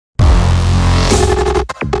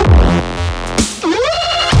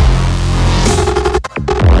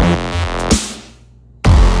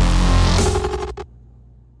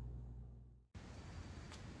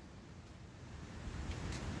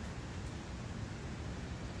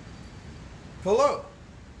Hello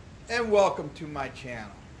and welcome to my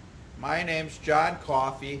channel. My name's John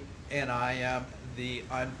Coffey and I am the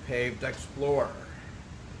Unpaved Explorer.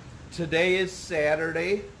 Today is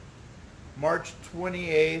Saturday, March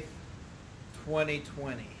 28th,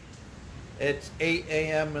 2020. It's 8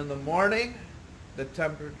 a.m. in the morning. The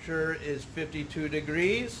temperature is 52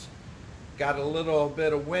 degrees. Got a little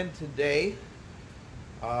bit of wind today.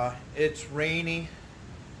 It's rainy,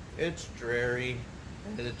 it's dreary,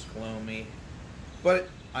 and it's gloomy. But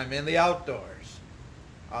I'm in the outdoors.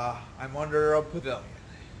 I'm under a pavilion.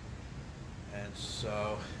 And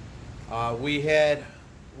so we had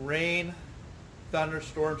rain,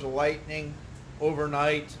 thunderstorms, lightning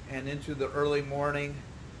overnight and into the early morning.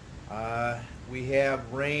 We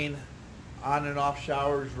have rain on and off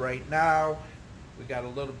showers right now. We got a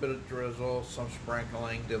little bit of drizzle, some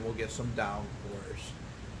sprinkling, then we'll get some downpours.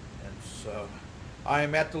 And so I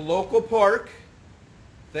am at the local park.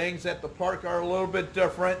 Things at the park are a little bit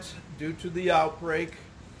different due to the outbreak.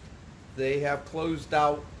 They have closed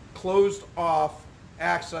off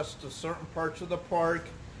access to certain parts of the park,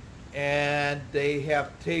 and they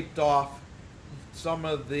have taped off some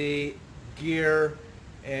of the gear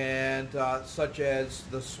and such as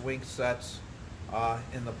the swing sets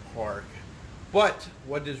in the park. But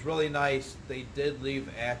what is really nice, they did leave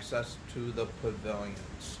access to the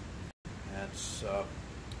pavilions. And so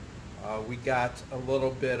we got a little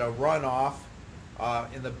bit of runoff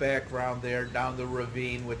in the background there down the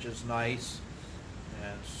ravine, which is nice.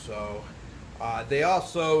 And so they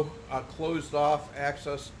also closed off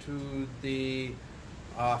access to the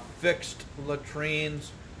fixed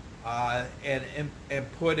latrines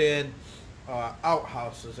and put in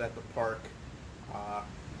outhouses at the park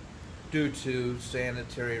due to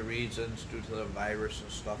sanitary reasons, due to the virus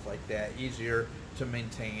and stuff like that. Easier to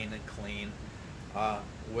maintain and clean.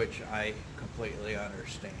 Which I completely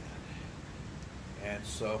understand. And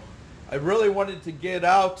so I really wanted to get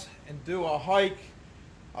out and do a hike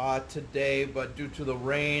today, but due to the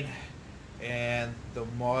rain and the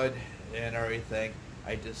mud and everything,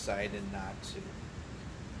 I decided not to.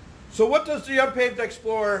 So what does the Unpaved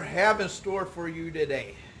Explorer have in store for you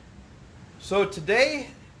today? So today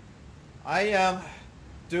I am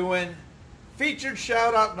doing featured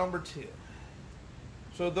shout out number 2.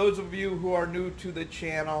 So those of you who are new to the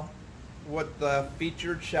channel, what the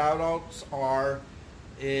featured shout-outs are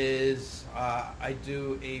is I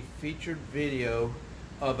do a featured video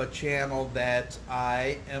of a channel that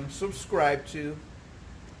I am subscribed to,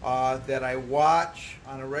 that I watch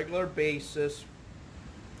on a regular basis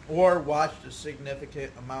or watched a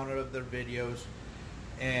significant amount of their videos,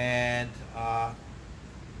 and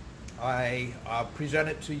I present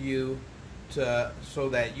it to you so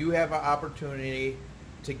that you have an opportunity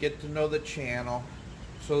to get to know the channel,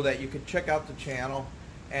 so that you can check out the channel,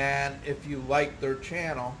 and if you like their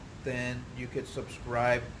channel, then you could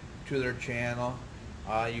subscribe to their channel.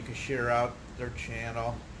 You can share out their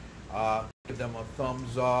channel, give them a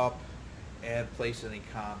thumbs up, and place any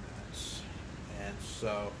comments.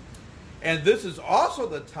 And this is also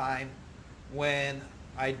the time when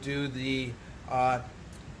I do the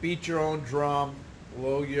beat your own drum,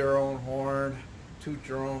 blow your own horn, toot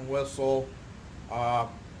your own whistle.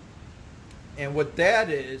 And what that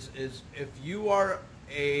is if you are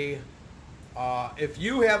if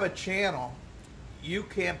you have a channel, you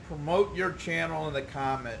can promote your channel in the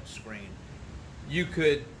comment screen. You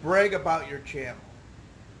could brag about your channel.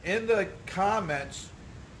 In the comments,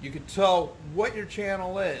 you could tell what your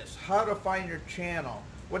channel is, how to find your channel,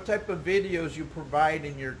 what type of videos you provide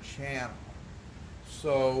in your channel.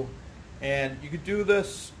 So, and you could do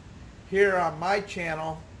this here on my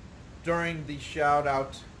channel during the shout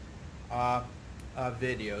out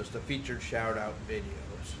videos, the featured shout out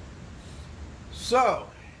videos. So,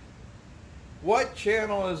 what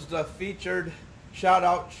channel is the featured shout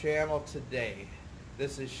out channel today?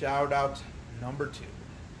 This is shout out number 2.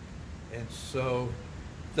 And so,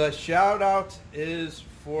 the shout out is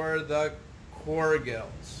for the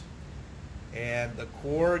Corgills. And the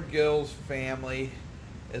Corgills family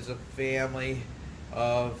is a family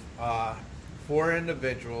of 4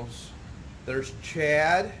 individuals. There's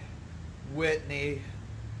Chad, Whitney,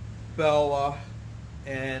 Bella,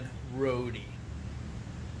 and Rhodey.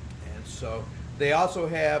 And so they also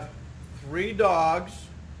have 3 dogs,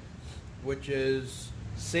 which is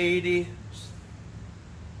Sadie,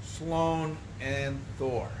 Sloan, and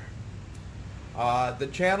Thor. The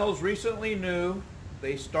channel's recently new.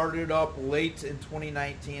 They started up late in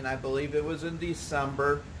 2019. I believe it was in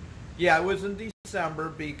December. Yeah, it was in December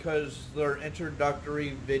because their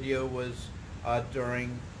introductory video was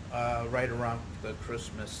during right around the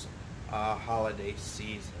Christmas holiday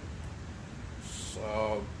season.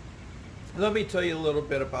 so let me tell you a little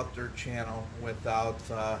bit about their channel without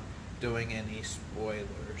doing any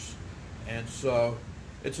spoilers. And so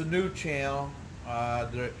it's a new channel,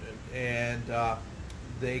 and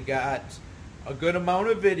they got a good amount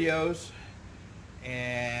of videos,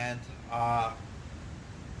 and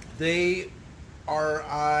they are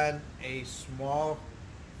on a small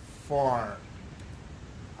farm.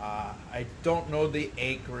 I don't know the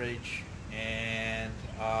acreage, and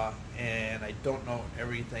I don't know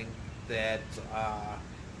everything that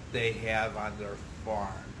they have on their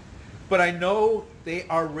farm, but I know they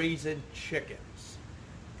are raising chickens,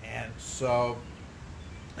 and so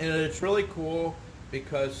it's really cool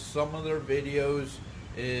because some of their videos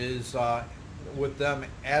is with them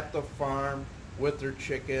at the farm with their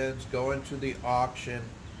chickens, going to the auction,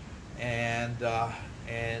 and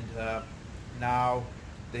now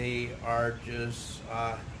they are just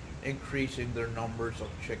increasing their numbers of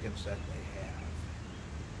chickens that they have.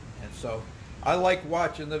 And so I like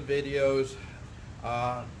watching the videos.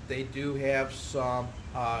 They do have some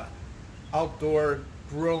outdoor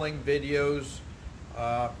grilling videos,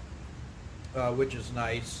 which is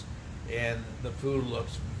nice, and the food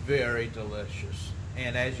looks very delicious.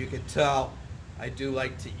 And as you can tell, I do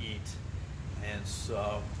like to eat, and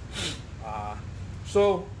so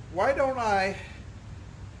why don't I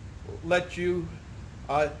let you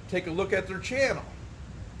take a look at their channel.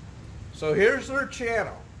 So here's their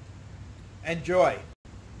channel. Enjoy.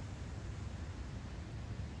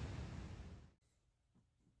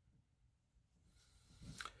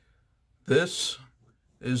 This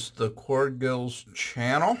is the Corgills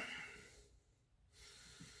channel.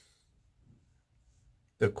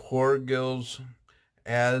 The Corgills,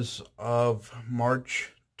 as of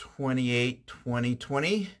March 28,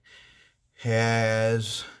 2020,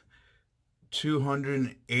 has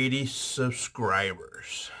 280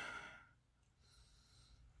 subscribers.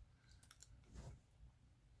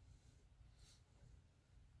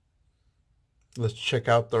 Let's check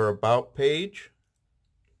out their About page.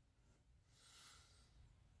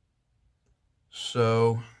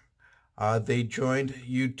 So they joined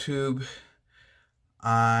YouTube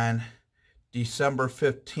on December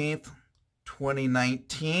 15th,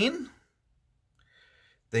 2019.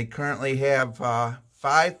 They currently have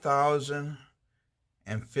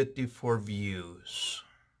 5,054 views.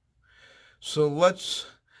 So let's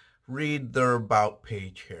read their About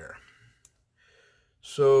page here.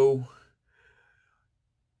 So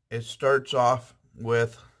it starts off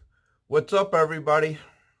with, "What's up, everybody?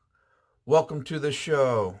 Welcome to the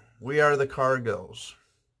show. We are the Corgills.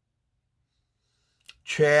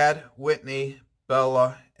 Chad, Whitney,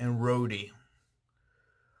 Bella, and Rhodey.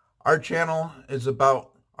 Our channel is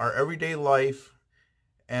about our everyday life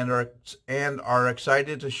and are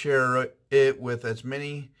excited to share it with as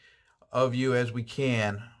many of you as we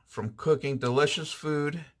can, from cooking delicious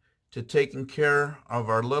food to taking care of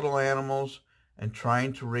our little animals and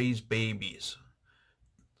trying to raise babies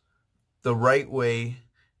the right way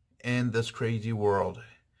in this crazy world.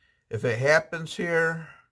 If it happens here,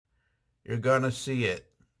 you're gonna see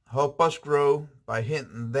it. Help us grow by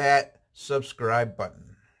hitting that subscribe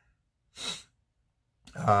button."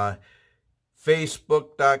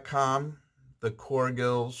 Facebook.com, the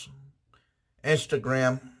Corgills.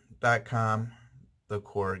 Instagram.com, the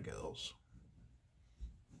Corgills.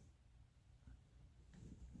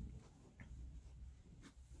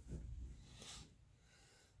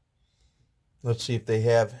 Let's see if they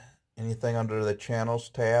have anything under the channels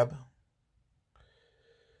tab.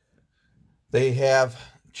 They have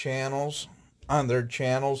channels on their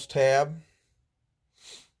channels tab.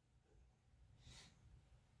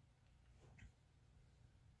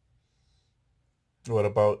 What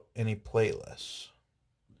about any playlists?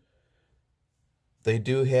 They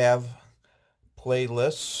do have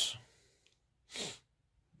playlists.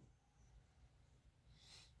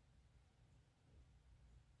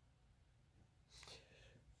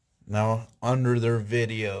 Now, under their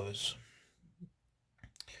videos.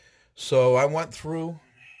 So I went through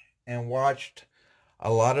and watched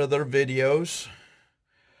a lot of their videos.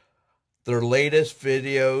 Their latest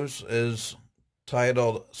videos is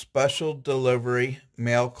titled Special Delivery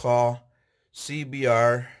Mail Call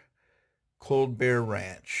CBR Cold Bear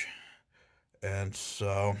Ranch. And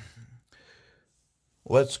so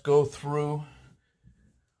let's go through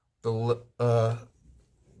the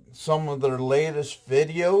some of their latest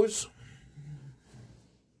videos.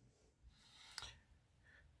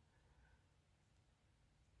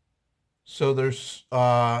 So there's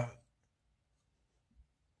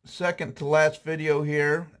second to last video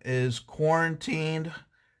here is quarantined,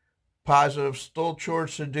 positive, still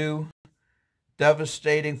chores to do,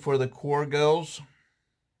 devastating for the Corgills.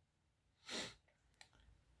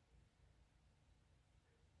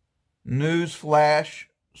 News flash,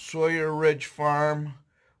 Sawyer Ridge Farm.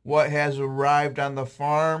 What has arrived on the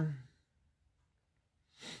farm?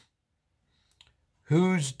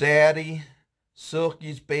 Who's daddy?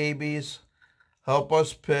 Silky's babies. Help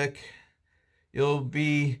us pick. You'll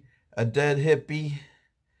be a dead hippie.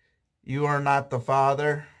 You are not the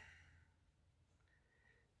father.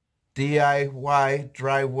 DIY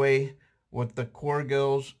driveway with the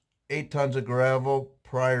Corgills. 8 tons of gravel,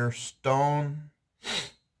 prior stone.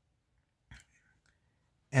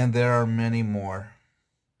 And there are many more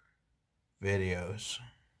videos.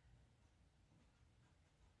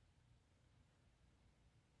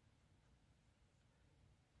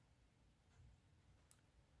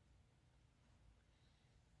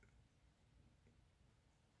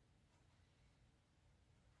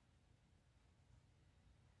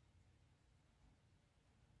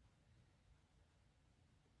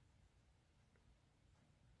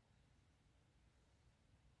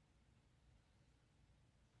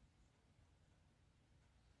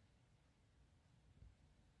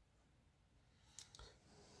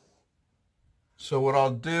 So what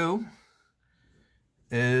I'll do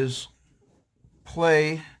is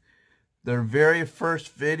play their very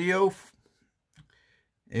first video.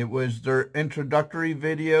 It was their introductory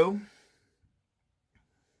video.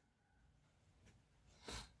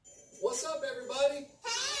 What's up, everybody?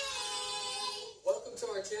 Hey! Welcome to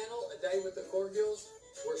our channel, A Day with the Corgills.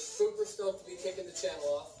 We're super stoked to be kicking the channel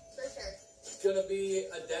off. For sure. It's going to be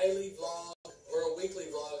a daily vlog or a weekly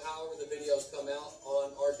vlog, however the videos come out, on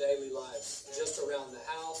our daily lives. Just around the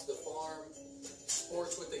house, the farm,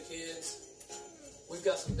 sports with the kids. We've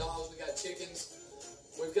got some dogs, we got chickens.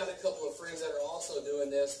 We've got a couple of friends that are also doing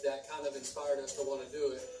this that kind of inspired us to want to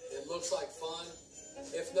do it. It looks like fun.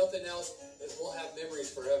 If nothing else, we'll have memories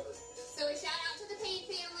forever. So a shout out to the Payne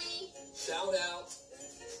family. Shout out.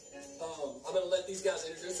 I'm going to let these guys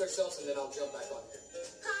introduce themselves and then I'll jump back on here.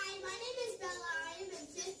 Hi, my name is Bella. I am in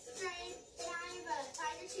 5th grade and I am a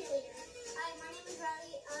Tiger cheerleader. Hi, my name is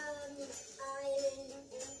Riley. I am in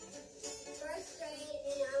 1st grade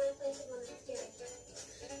and I want to play football next year.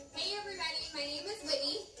 Hey everybody, my name is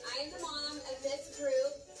Whitney. I am the mom of this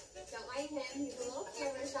group. Don't mind him, he's a little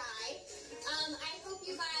camera shy. I hope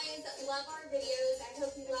you guys love our videos. I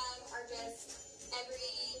hope you love our just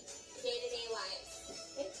every day-to-day lives.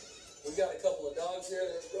 Okay? We've got a couple of dogs here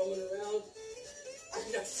that are roaming around.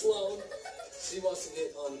 We got Sloan. She wants to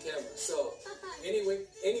get on camera. So,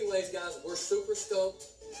 anyways, guys, we're super stoked.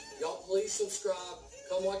 Y'all please subscribe.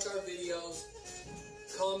 Come watch our videos.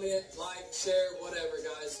 Comment, like, share, whatever,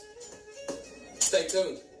 guys. Stay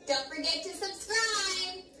tuned. Don't forget to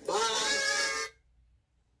subscribe. Bye.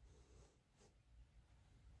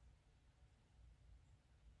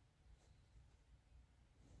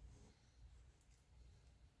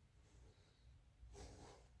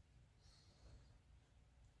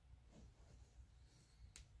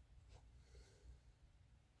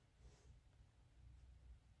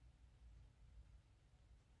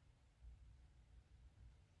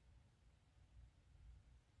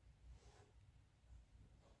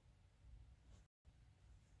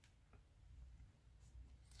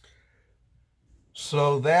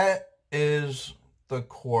 So that is the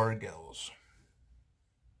Corgills.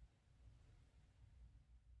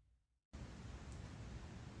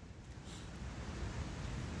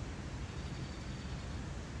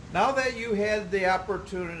 Now that you had the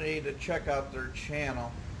opportunity to check out their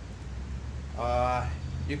channel,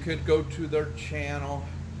 you could go to their channel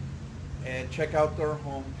and check out their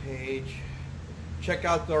homepage, check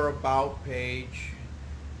out their about page,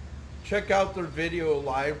 check out their video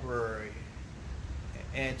library,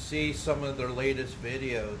 and see some of their latest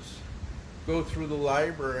videos. Go through the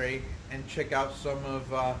library and check out some of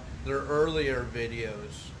their earlier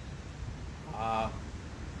videos.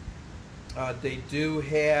 They do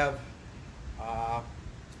have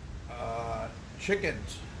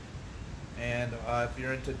chickens, and if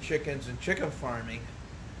you're into chickens and chicken farming,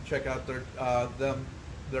 check out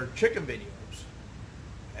their chicken videos.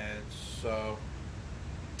 And so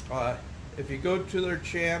if you go to their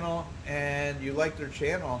channel and you like their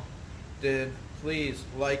channel, then please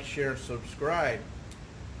like, share, and subscribe.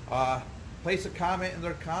 Place a comment in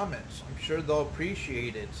their comments. I'm sure they'll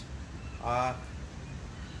appreciate it.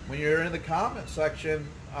 When you're in the comment section,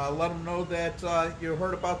 let them know that you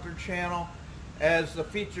heard about their channel as the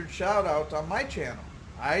featured shout out on my channel.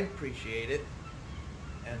 I'd appreciate it.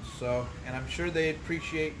 And I'm sure they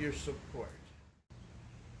appreciate your support.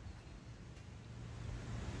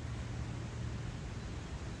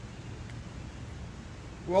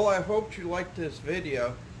 Well, I hope you liked this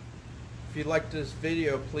video. If you liked this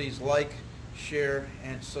video, please like, share,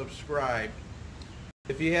 and subscribe.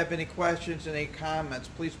 If you have any questions, any comments,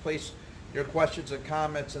 please place your questions and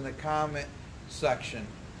comments in the comment section.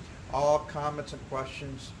 All comments and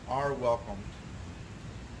questions are welcomed.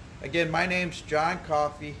 Again, my name's John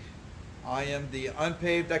Coffey. I am the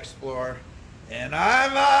Unpaved Explorer, and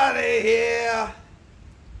I'm out of here.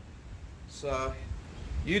 So,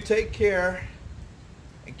 you take care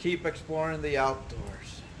and keep exploring the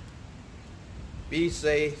outdoors. Be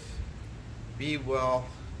safe, be well,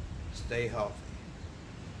 stay healthy.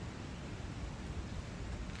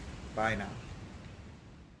 Bye now.